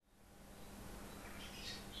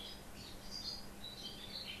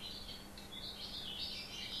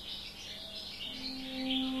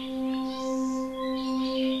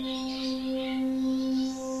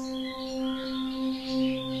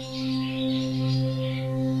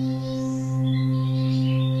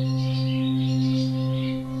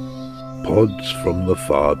Pods from the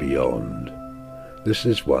Far Beyond. This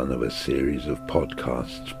is one of a series of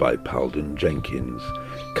podcasts by Palden Jenkins,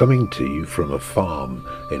 coming to you from a farm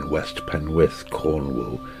in West Penwith,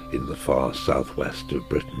 Cornwall, in the far southwest of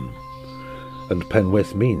Britain. And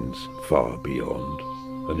Penwith means far beyond,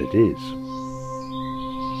 and it is.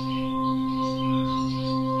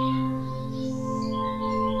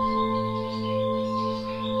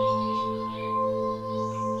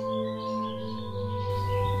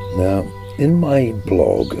 Now, in my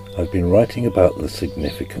blog, I've been writing about the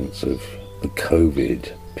significance of the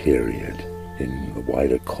COVID period in the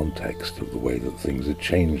wider context of the way that things are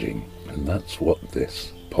changing. And that's what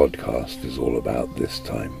this podcast is all about this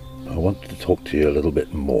time. I want to talk to you a little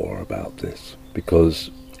bit more about this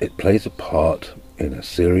because it plays a part in a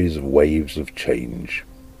series of waves of change.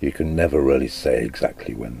 You can never really say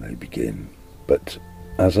exactly when they begin, but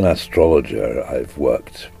as an astrologer, I've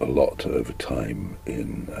worked a lot over time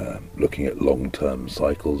in looking at long-term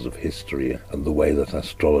cycles of history and the way that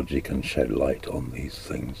astrology can shed light on these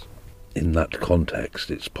things. In that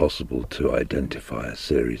context, it's possible to identify a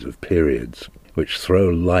series of periods which throw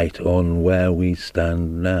light on where we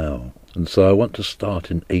stand now. And so I want to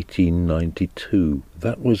start in 1892.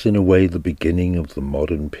 That was in a way the beginning of the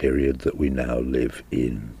modern period that we now live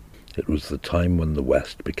in. It was the time when the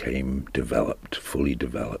West became developed, fully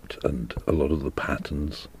developed, and a lot of the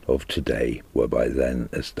patterns of today were by then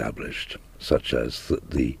established, such as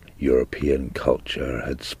that the European culture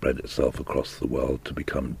had spread itself across the world to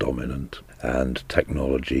become dominant, and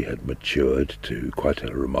technology had matured to quite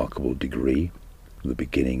a remarkable degree. The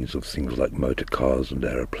beginnings of things like motor cars and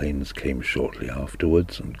aeroplanes came shortly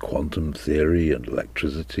afterwards, and quantum theory and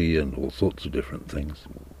electricity and all sorts of different things.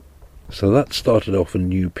 So that started off a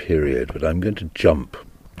new period, but I'm going to jump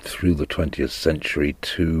through the 20th century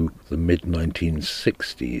to the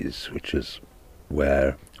mid-1960s, which is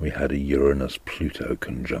where we had a Uranus-Pluto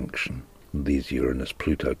conjunction. And these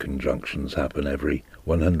Uranus-Pluto conjunctions happen every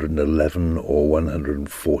 111 or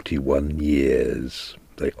 141 years.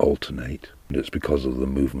 They alternate, and it's because of the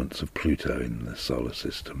movements of Pluto in the solar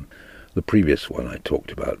system. The previous one I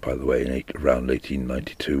talked about, by the way, around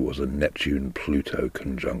 1892, was a Neptune-Pluto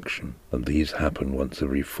conjunction, and these happen once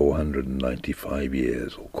every 495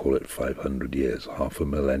 years, or call it 500 years, half a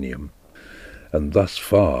millennium. And thus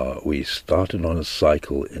far, we started on a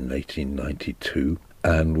cycle in 1892,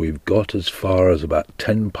 and we've got as far as about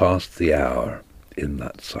 10 past the hour in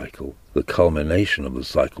that cycle. The culmination of the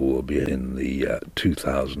cycle will be in the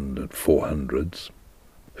 2400s.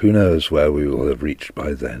 Who knows where we will have reached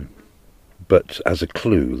by then? But as a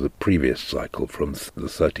clue, the previous cycle from the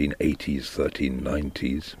 1380s,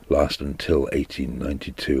 1390s lasted until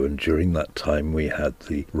 1892, and during that time we had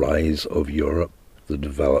the rise of Europe, the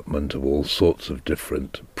development of all sorts of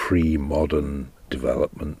different pre-modern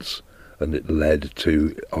developments, and it led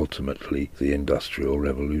to, ultimately, the Industrial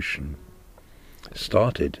Revolution. It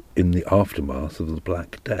started in the aftermath of the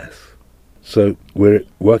Black Death. So we're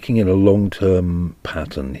working in a long-term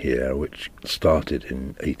pattern here, which started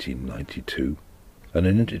in 1892. And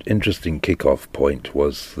an interesting kick-off point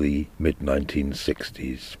was the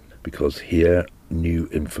mid-1960s, because here new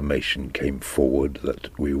information came forward that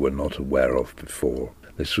we were not aware of before.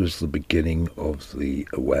 This was the beginning of the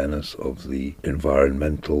awareness of the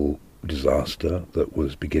environmental disaster that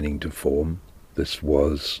was beginning to form. This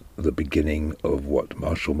was the beginning of what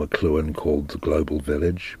Marshall McLuhan called the Global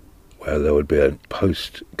Village, where there would be a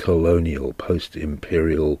post-colonial,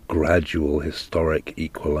 post-imperial, gradual historic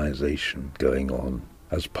equalization going on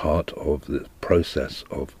as part of the process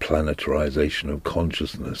of planetarization of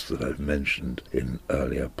consciousness that I've mentioned in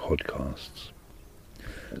earlier podcasts.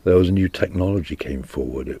 There was a new technology came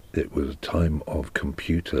forward. It was a time of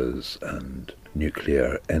computers and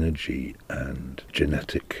nuclear energy and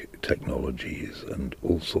genetic technologies and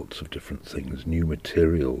all sorts of different things, new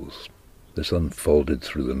materials. This unfolded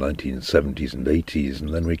through the 1970s and 80s,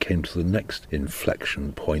 and then we came to the next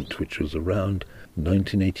inflection point, which was around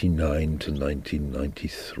 1989 to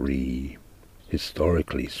 1993.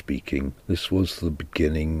 Historically speaking, this was the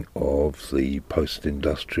beginning of the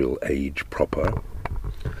post-industrial age proper,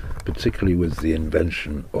 particularly with the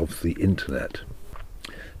invention of the internet.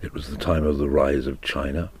 It was the time of the rise of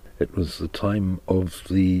China. It was the time of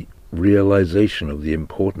the realization of the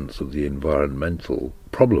importance of the environmental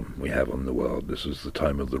problem we have on the world. This was the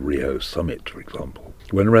time of the Rio summit, for example,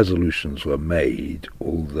 when resolutions were made,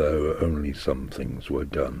 although only some things were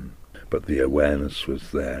done. But the awareness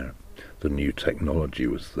was there, the new technology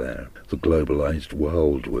was there, the globalized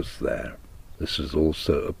world was there. This is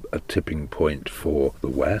also a tipping point for the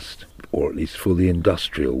West, or at least for the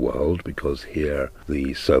industrial world, because here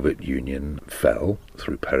the Soviet Union fell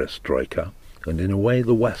through perestroika. And in a way,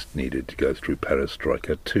 the West needed to go through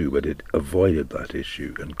perestroika too, but it avoided that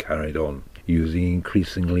issue and carried on using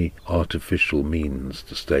increasingly artificial means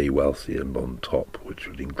to stay wealthy and on top, which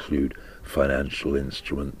would include financial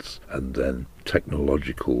instruments and then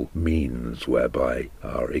technological means whereby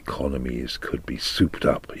our economies could be souped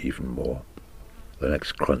up even more. The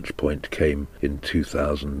next crunch point came in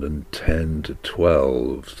 2010 to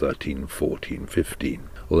 12, 13, 14, 15.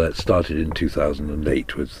 Well, that started in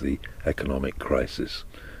 2008 with the economic crisis.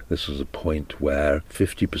 This was a point where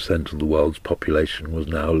 50% of the world's population was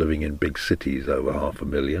now living in big cities, over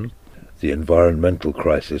 500,000. The environmental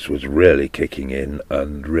crisis was really kicking in,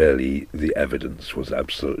 and really the evidence was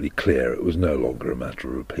absolutely clear. It was no longer a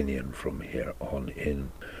matter of opinion from here on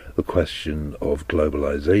in. The question of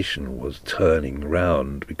globalization was turning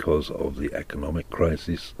round because of the economic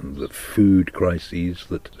crisis and the food crises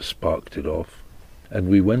that sparked it off. And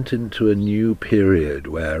we went into a new period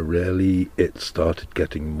where really it started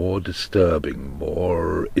getting more disturbing,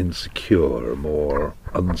 more insecure, more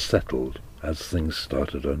unsettled as things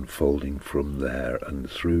started unfolding from there. And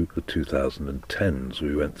through the 2010s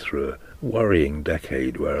we went through a worrying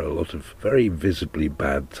decade where a lot of very visibly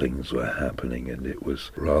bad things were happening, and it was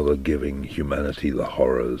rather giving humanity the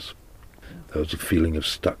horrors. There was a feeling of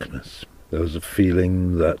stuckness. There was a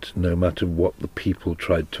feeling that no matter what the people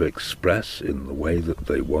tried to express in the way that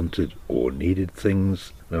they wanted or needed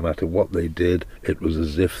things, no matter what they did, it was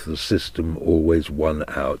as if the system always won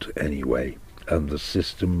out anyway. And the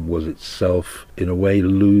system was itself, in a way,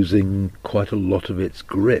 losing quite a lot of its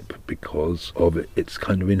grip because of its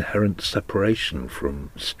kind of inherent separation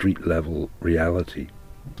from street-level reality.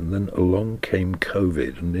 And then along came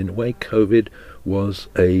COVID, and in a way COVID was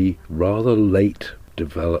a rather late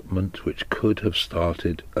development which could have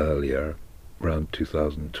started earlier, around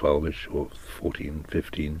 2012ish or 14,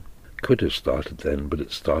 15. Could have started then, but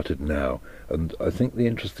it started now. And I think the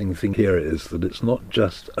interesting thing here is that it's not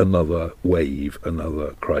just another wave,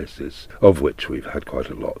 another crisis, of which we've had quite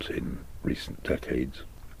a lot in recent decades.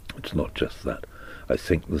 It's not just that. I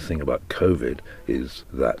think the thing about COVID is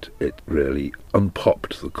that it really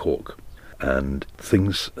unpopped the cork, and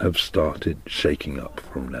things have started shaking up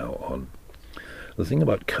from now on. The thing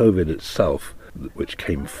about COVID itself, which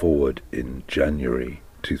came forward in January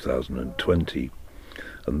 2020,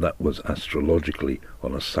 and that was astrologically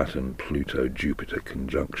on a Saturn-Pluto-Jupiter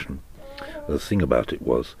conjunction. The thing about it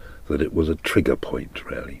was that it was a trigger point,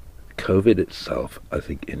 really. COVID itself, I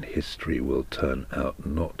think, in history will turn out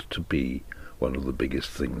not to be one of the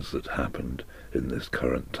biggest things that happened in this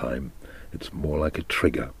current time. It's more like a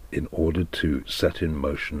trigger in order to set in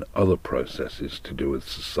motion other processes to do with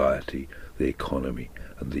society, the economy,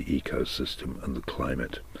 and the ecosystem, and the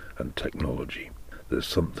climate, and technology. There's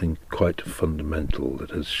something quite fundamental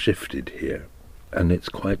that has shifted here, and it's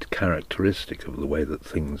quite characteristic of the way that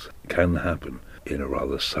things can happen in a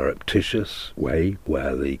rather surreptitious way,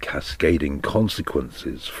 where the cascading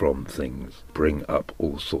consequences from things bring up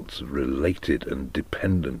all sorts of related and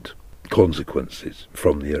dependent consequences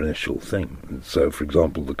from the initial thing. And so, for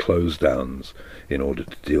example, the close downs in order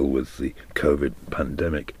to deal with the COVID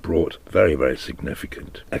pandemic brought very, very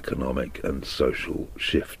significant economic and social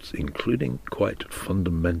shifts, including quite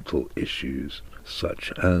fundamental issues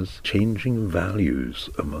such as changing values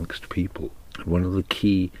amongst people. And one of the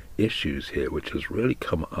key issues here which has really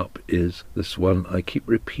come up is this one I keep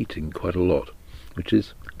repeating quite a lot, which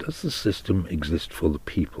is, does the system exist for the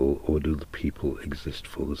people, or do the people exist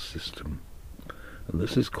for the system? And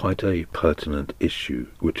this is quite a pertinent issue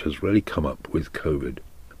which has really come up with COVID.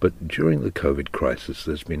 But during the COVID crisis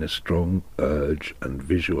there's been a strong urge and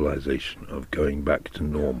visualization of going back to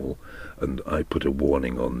normal, and I put a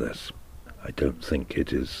warning on this. I don't think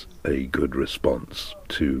it is a good response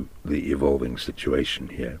to the evolving situation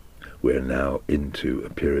here. We're now into a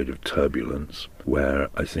period of turbulence where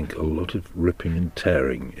I think a lot of ripping and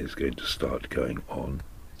tearing is going to start going on.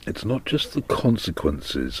 It's not just the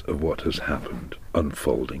consequences of what has happened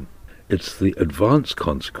unfolding. It's the advanced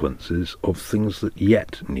consequences of things that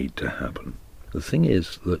yet need to happen. The thing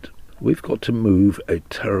is that we've got to move a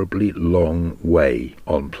terribly long way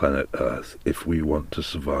on planet Earth if we want to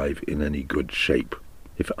survive in any good shape.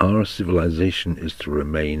 If our civilization is to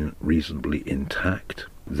remain reasonably intact,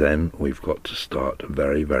 then we've got to start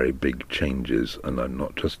very, very big changes, and I'm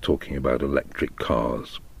not just talking about electric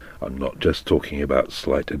cars. I'm not just talking about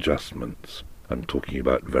slight adjustments. I'm talking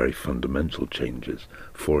about very fundamental changes.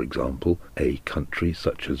 For example, a country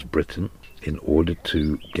such as Britain, in order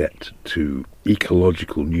to get to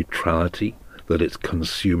ecological neutrality, that it's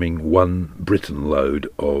consuming one Britain load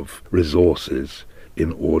of resources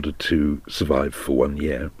in order to survive for 1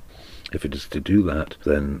 year. If it is to do that,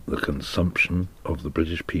 then the consumption of the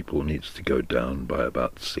British people needs to go down by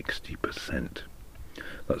about 60%.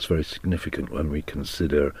 That's very significant when we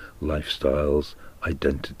consider lifestyles,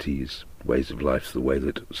 identities, ways of life, the way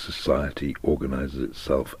that society organizes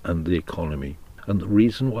itself, and the economy, and the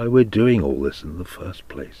reason why we're doing all this in the first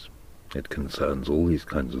place. It concerns all these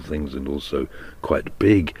kinds of things, and also quite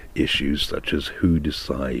big issues such as who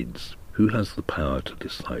decides. Who has the power to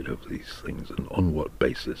decide over these things, and on what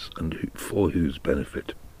basis, and for whose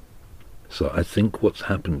benefit? So I think what's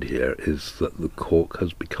happened here is that the cork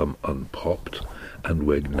has become unpopped, and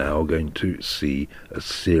we're now going to see a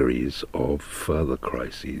series of further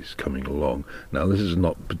crises coming along. Now, this is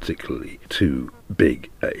not particularly too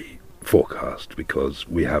big a forecast, because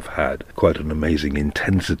we have had quite an amazing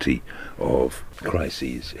intensity of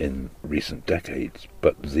crises in recent decades.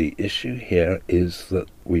 But the issue here is that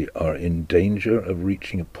we are in danger of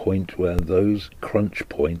reaching a point where those crunch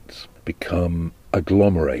points become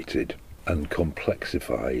agglomerated and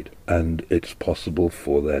complexified, and it's possible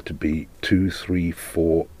for there to be 2, 3,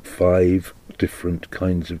 4, 5 different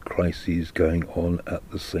kinds of crises going on at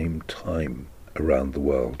the same time around the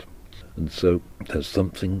world. And so there's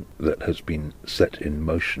something that has been set in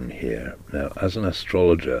motion here. Now, as an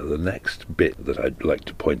astrologer, the next bit that I'd like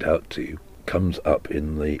to point out to you comes up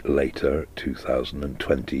in the later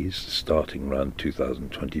 2020s, starting around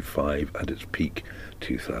 2025, at its peak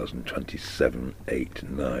 2027, 8,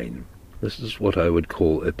 9. This is what I would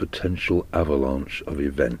call a potential avalanche of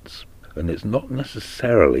events. And it's not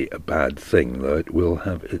necessarily a bad thing, though it will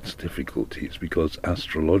have its difficulties, because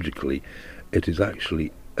astrologically it is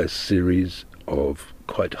actually a series of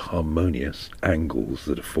quite harmonious angles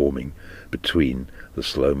that are forming between the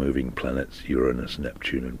slow-moving planets Uranus,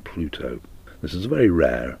 Neptune and Pluto. This is a very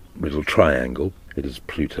rare little triangle. It is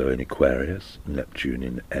Pluto in Aquarius, Neptune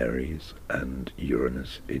in Aries and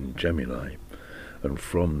Uranus in Gemini. And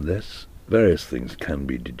from this, various things can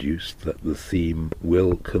be deduced that the theme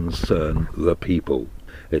will concern the people.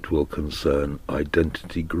 It will concern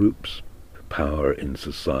identity groups, power in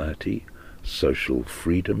society, social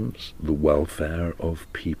freedoms, the welfare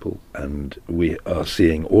of people, and we are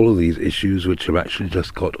seeing all of these issues which have actually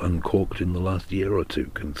just got uncorked in the last year or two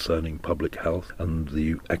concerning public health and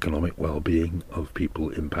the economic well-being of people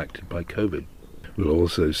impacted by COVID. We'll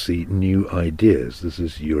also see new ideas. This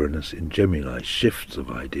is Uranus in Gemini, shifts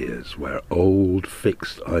of ideas, where old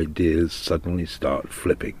fixed ideas suddenly start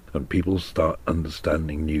flipping, and people start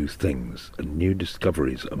understanding new things, and new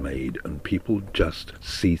discoveries are made, and people just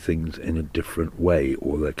see things in a different way,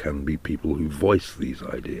 or there can be people who voice these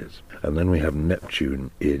ideas. And then we have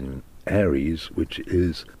Neptune in Aries, which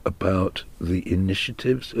is about the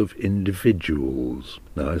initiatives of individuals.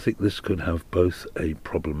 Now, I think this could have both a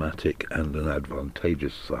problematic and an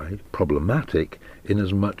advantageous side. Problematic in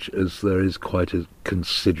as much as there is quite a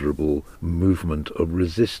considerable movement of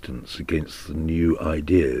resistance against the new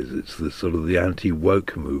ideas. It's the sort of the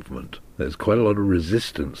anti-woke movement. There's quite a lot of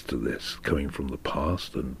resistance to this coming from the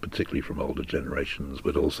past, and particularly from older generations,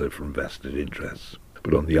 but also from vested interests.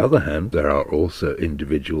 But on the other hand, there are also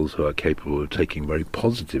individuals who are capable of taking very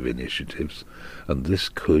positive initiatives, and this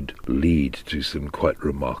could lead to some quite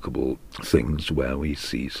remarkable things where we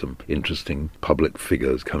see some interesting public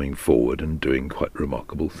figures coming forward and doing quite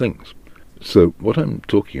remarkable things. So what I'm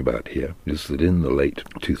talking about here is that in the late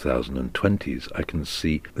 2020s I can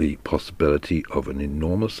see the possibility of an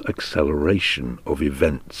enormous acceleration of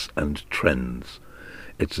events and trends.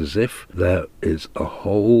 It's as if there is a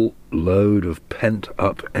whole load of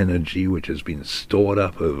pent-up energy which has been stored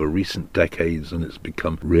up over recent decades, and it's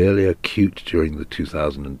become really acute during the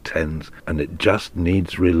 2010s, and it just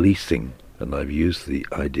needs releasing. And I've used the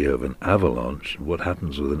idea of an avalanche. What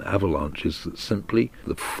happens with an avalanche is that simply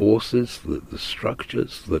the forces, the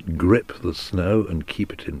structures that grip the snow and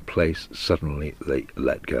keep it in place, suddenly they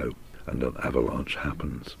let go, and an avalanche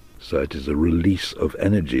happens. So it is a release of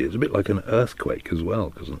energy. It's a bit like an earthquake as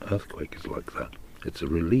well, because an earthquake is like that. It's a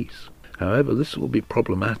release. However, this will be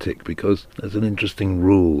problematic because there's an interesting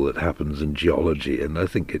rule that happens in geology, and I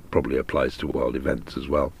think it probably applies to world events as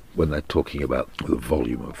well, when they're talking about the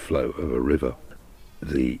volume of flow of a river.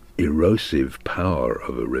 The erosive power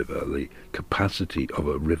of a river, the capacity of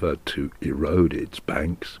a river to erode its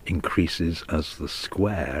banks, increases as the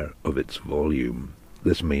square of its volume.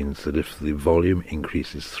 This means that if the volume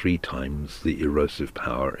increases 3 times, the erosive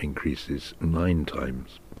power increases 9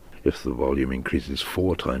 times. If the volume increases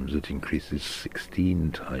 4 times, it increases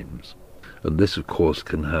 16 times. And this, of course,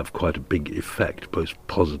 can have quite a big effect, both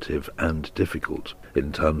positive and difficult,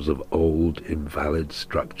 in terms of old, invalid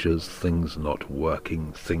structures, things not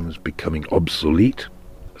working, things becoming obsolete,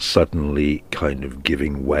 suddenly kind of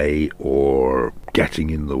giving way or getting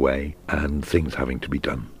in the way, and things having to be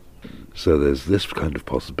done. So there's this kind of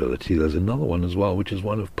possibility. There's another one as well, which is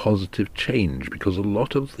one of positive change, because a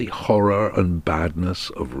lot of the horror and badness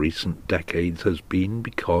of recent decades has been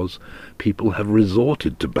because people have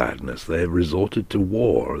resorted to badness. They have resorted to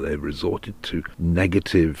war. They've resorted to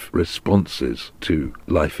negative responses to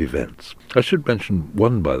life events. I should mention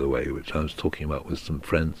one, by the way, which I was talking about with some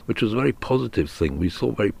friends, which was a very positive thing. We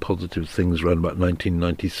saw very positive things around about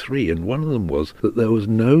 1993, and one of them was that there was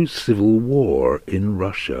no civil war in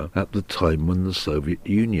Russia at the time when the Soviet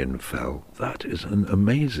Union fell. That is an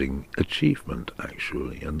amazing achievement,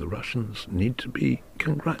 actually, and the Russians need to be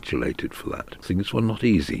congratulated for that. Things were not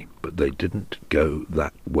easy, but they didn't go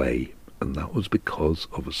that way, and that was because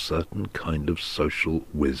of a certain kind of social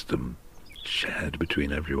wisdom shared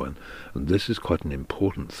between everyone. And this is quite an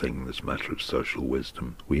important thing, this matter of social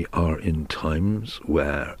wisdom. We are in times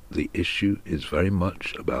where the issue is very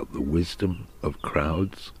much about the wisdom of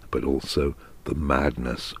crowds, but also the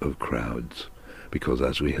madness of crowds. Because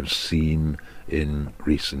as we have seen in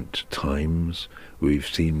recent times, we've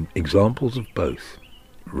seen examples of both.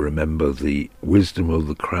 Remember the wisdom of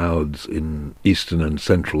the crowds in Eastern and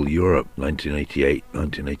Central Europe, 1988,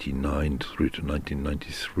 1989 through to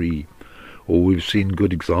 1993. Or we've seen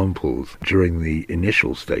good examples during the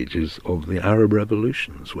initial stages of the Arab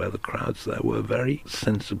revolutions, where the crowds there were very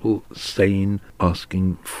sensible, sane,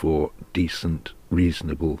 asking for decent,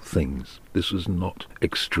 reasonable things. This was not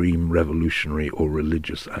extreme revolutionary or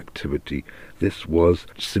religious activity. This was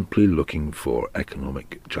simply looking for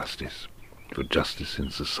economic justice, for justice in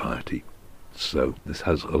society. So this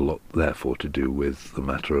has a lot, therefore, to do with the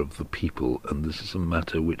matter of the people, and this is a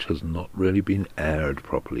matter which has not really been aired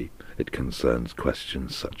properly. It concerns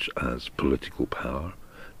questions such as political power,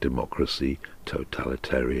 democracy,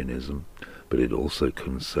 totalitarianism, but it also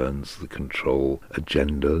concerns the control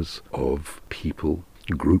agendas of people,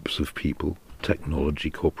 groups of people, technology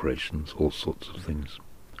corporations, all sorts of things.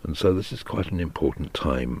 And so this is quite an important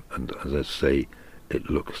time, and as I say, it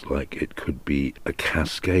looks like it could be a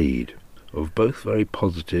cascade of both very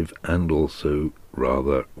positive and also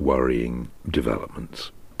rather worrying developments.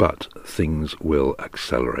 But things will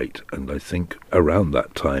accelerate, and I think around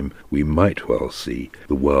that time we might well see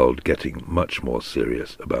the world getting much more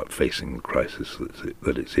serious about facing the crisis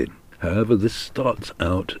that it's in. However, this starts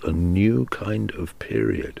out a new kind of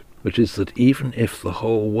period, which is that even if the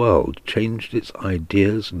whole world changed its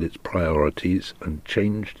ideas and its priorities and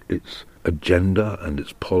changed its agenda and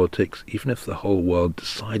its politics, even if the whole world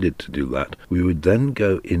decided to do that, we would then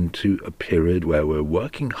go into a period where we're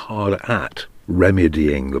working hard at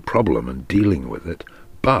remedying the problem and dealing with it,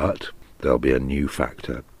 but there'll be a new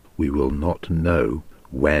factor. We will not know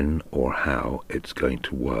when or how it's going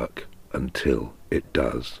to work until it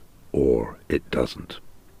does or it doesn't.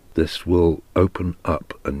 This will open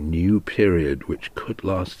up a new period which could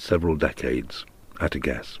last several decades, at a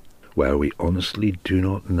guess, where we honestly do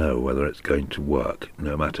not know whether it's going to work,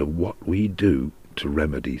 no matter what we do to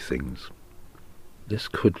remedy things. This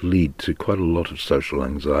could lead to quite a lot of social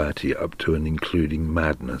anxiety, up to and including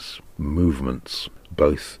madness, movements,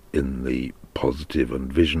 both in the positive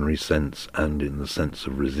and visionary sense and in the sense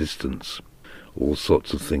of resistance. All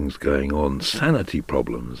sorts of things going on, sanity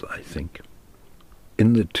problems, I think.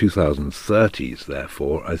 In the 2030s,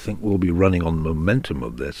 therefore, I think we'll be running on the momentum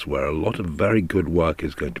of this, where a lot of very good work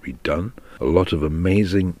is going to be done. A lot of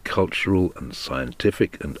amazing cultural and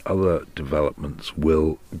scientific and other developments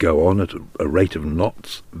will go on at a rate of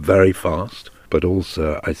knots very fast, but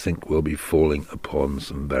also I think we'll be falling upon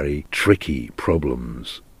some very tricky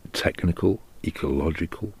problems, technical,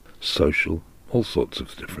 ecological, social, all sorts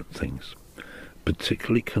of different things.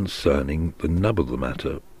 Particularly concerning the nub of the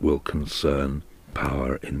matter will concern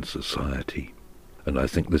power in society. And I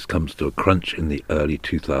think this comes to a crunch in the early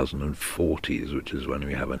 2040s, which is when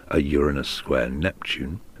we have a Uranus square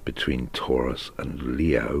Neptune between Taurus and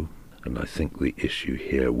Leo. And I think the issue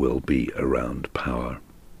here will be around power.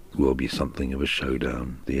 Will be something of a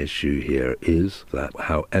showdown. The issue here is that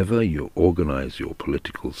however you organize your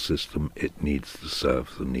political system, it needs to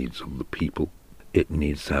serve the needs of the people. It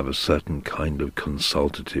needs to have a certain kind of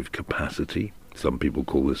consultative capacity. Some people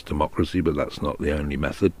call this democracy, but that's not the only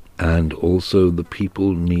method. And also the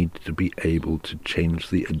people need to be able to change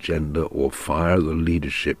the agenda or fire the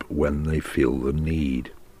leadership when they feel the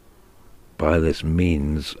need. By this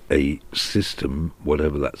means a system,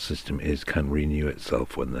 whatever that system is, can renew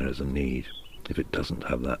itself when there is a need. If it doesn't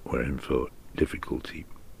have that, we're in for difficulty.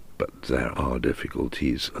 But there are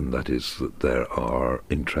difficulties, and that is that there are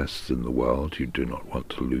interests in the world who do not want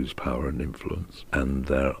to lose power and influence, and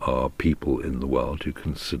there are people in the world who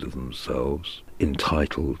consider themselves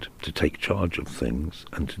entitled to take charge of things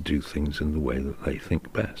and to do things in the way that they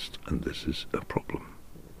think best, and this is a problem.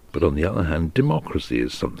 But on the other hand, democracy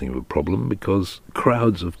is something of a problem because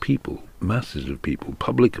crowds of people, masses of people,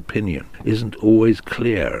 public opinion isn't always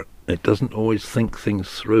clear. It doesn't always think things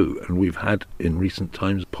through, and we've had in recent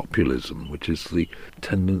times populism, which is the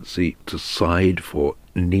tendency to side for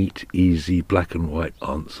neat, easy, black and white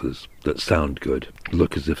answers that sound good,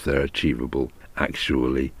 look as if they're achievable.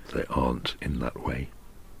 Actually, they aren't in that way.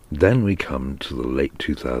 Then we come to the late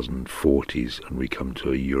 2040s, and we come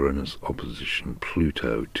to a Uranus opposition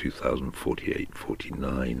Pluto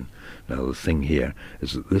 2048-49. Now the thing here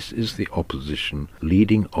is that this is the opposition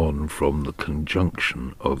leading on from the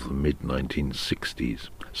conjunction of the mid-1960s.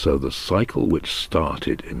 So the cycle which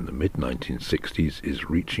started in the mid-1960s is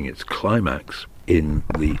reaching its climax in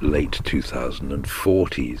the late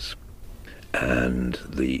 2040s. And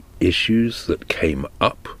the issues that came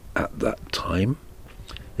up at that time,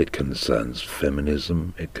 it concerns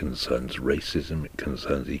feminism, it concerns racism, it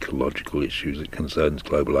concerns ecological issues, it concerns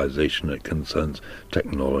globalization, it concerns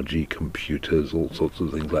technology, computers, all sorts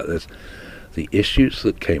of things like this. The issues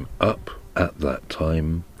that came up at that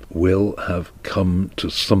time will have come to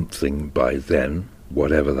something by then,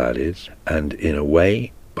 whatever that is, and in a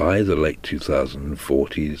way, by the late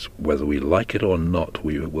 2040s, whether we like it or not,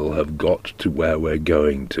 we will have got to where we're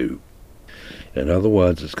going to. In other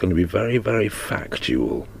words, it's going to be very, very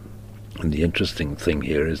factual. And the interesting thing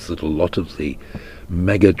here is that a lot of the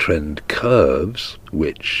megatrend curves,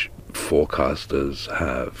 which forecasters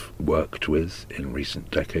have worked with in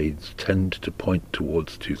recent decades, tend to point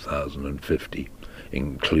towards 2050,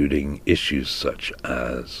 including issues such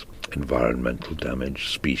as environmental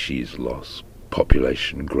damage, species loss,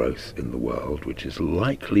 population growth in the world, which is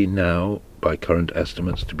likely now, by current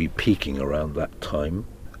estimates, to be peaking around that time,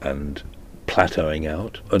 and plateauing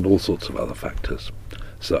out, and all sorts of other factors.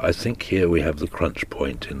 So I think here we have the crunch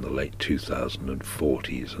point in the late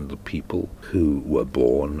 2040s, and the people who were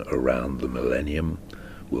born around the millennium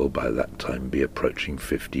will by that time be approaching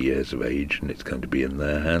 50 years of age, and it's going to be in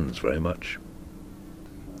their hands very much.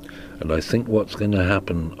 And I think what's going to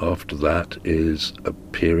happen after that is a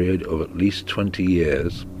period of at least 20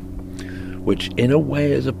 years, which in a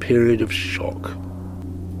way is a period of shock.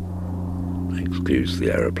 Excuse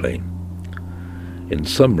the aeroplane. In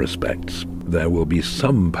some respects, there will be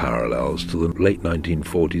some parallels to the late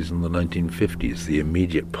 1940s and the 1950s. The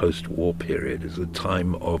immediate post-war period is a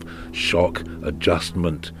time of shock,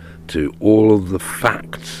 adjustment to all of the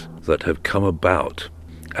facts that have come about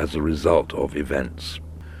as a result of events.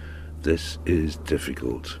 This is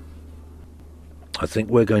difficult. I think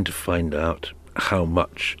we're going to find out how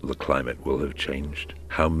much the climate will have changed,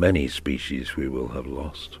 how many species we will have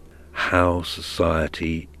lost, how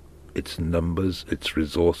society, its numbers, its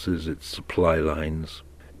resources, its supply lines,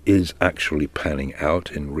 is actually panning out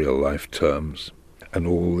in real-life terms, and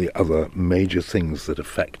all the other major things that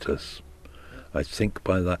affect us. I think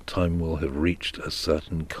by that time we'll have reached a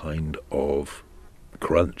certain kind of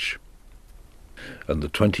crunch, and the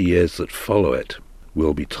 20 years that follow it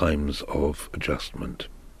will be times of adjustment,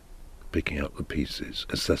 picking up the pieces,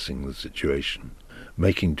 assessing the situation,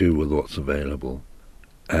 making do with what's available,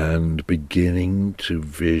 and beginning to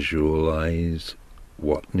visualize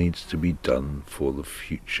what needs to be done for the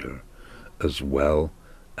future, as well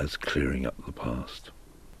as clearing up the past.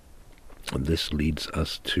 And this leads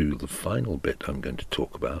us to the final bit I'm going to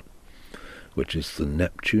talk about, which is the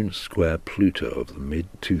Neptune square Pluto of the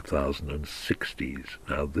mid-2060s.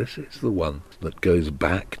 Now this is the one that goes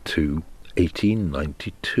back to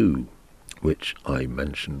 1892, which I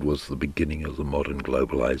mentioned was the beginning of the modern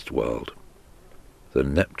globalized world. The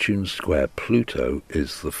Neptune square Pluto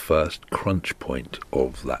is the first crunch point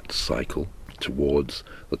of that cycle towards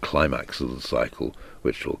the climax of the cycle,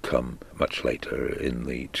 which will come much later in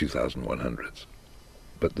the 2100s.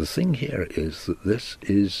 But the thing here is that this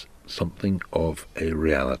is something of a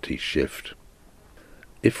reality shift.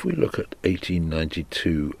 If we look at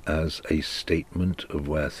 1892 as a statement of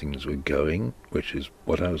where things were going, which is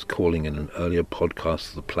what I was calling in an earlier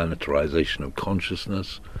podcast the planetarization of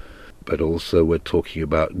consciousness, but also we're talking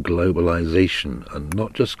about globalization, and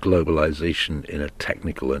not just globalization in a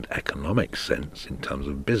technical and economic sense in terms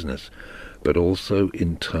of business, but also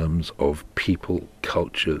in terms of people,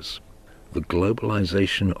 cultures, the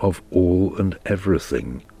globalization of all and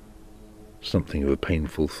everything. something of a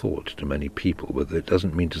painful thought to many people, but it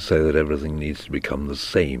doesn't mean to say that everything needs to become the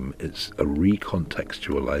same. It's a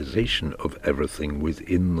recontextualization of everything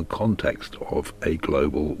within the context of a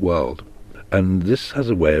global world. And this has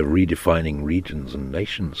a way of redefining regions and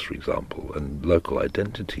nations, for example, and local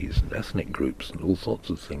identities and ethnic groups and all sorts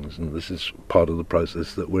of things. And this is part of the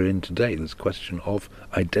process that we're in today, this question of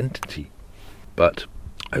identity. But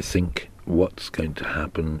I think what's going to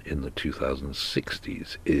happen in the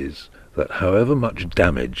 2060s is that however much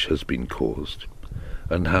damage has been caused,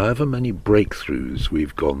 and however many breakthroughs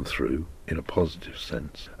we've gone through in a positive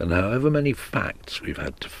sense, and however many facts we've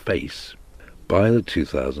had to face, by the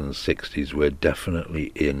 2060s we're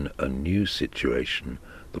definitely in a new situation.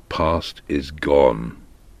 The past is gone.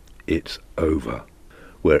 It's over.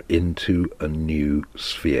 We're into a new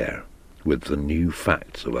sphere with the new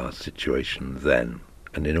facts of our situation then.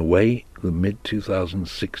 And in a way, the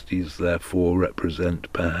mid-2060s therefore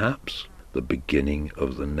represent perhaps the beginning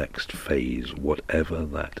of the next phase, whatever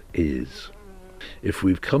that is. If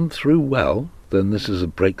we've come through well, then this is a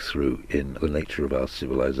breakthrough in the nature of our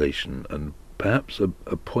civilization, and perhaps a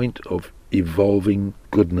point of evolving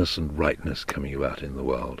goodness and rightness coming about in the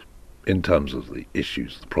world, in terms of the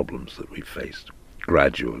issues, the problems that we've faced.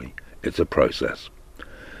 Gradually, it's a process.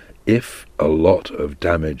 If a lot of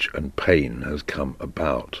damage and pain has come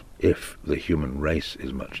about, if the human race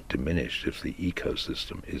is much diminished, if the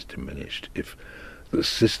ecosystem is diminished, if the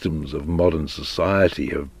systems of modern society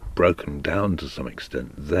have broken down to some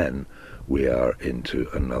extent, then we are into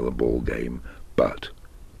another ball game. But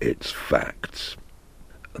it's facts,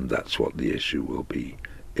 and that's what the issue will be.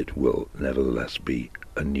 It will nevertheless be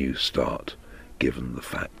a new start, given the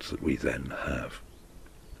facts that we then have.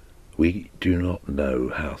 We do not know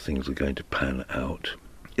how things are going to pan out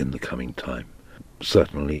in the coming time.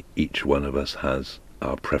 Certainly each one of us has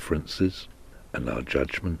our preferences and our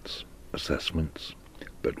judgments, assessments,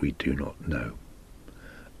 but we do not know.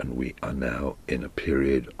 And we are now in a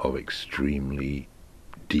period of extremely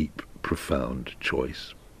deep, profound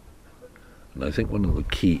choice. And I think one of the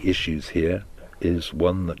key issues here is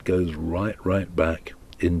one that goes right back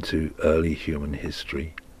into early human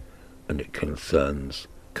history, and it concerns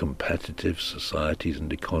competitive societies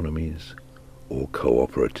and economies or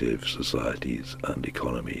cooperative societies and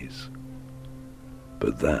economies.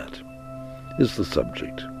 But that is the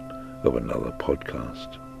subject of another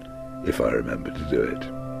podcast, if I remember to do it.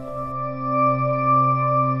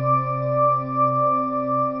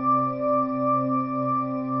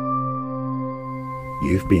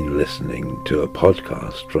 You've been listening to a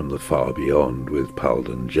podcast from the Far Beyond with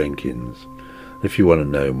Palden Jenkins. If you want to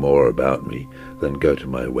know more about me, then go to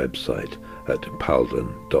my website at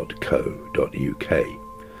palden.co.uk.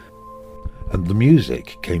 And the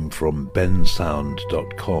music came from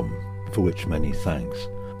bensound.com, for which many thanks.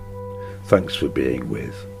 Thanks for being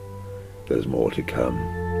with. There's more to come.